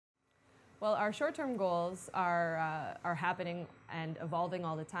Well, our short-term goals are happening and evolving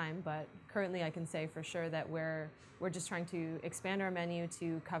all the time, but currently I can say for sure that we're just trying to expand our menu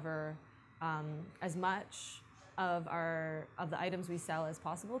to cover as much of the items we sell as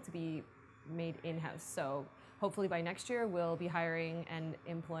possible to be made in-house. So hopefully by next year we'll be hiring and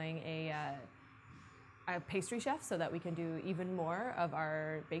employing a pastry chef so that we can do even more of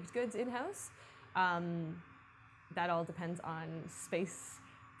our baked goods in-house. That all depends on space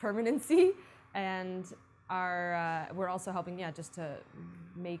permanency, and we're also helping, just to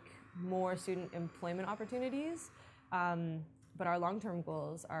make more student employment opportunities. But our long-term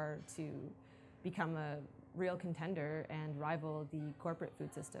goals are to become a real contender and rival the corporate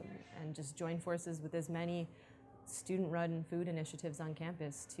food system, and just join forces with as many student-run food initiatives on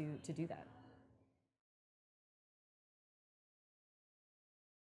campus to do that.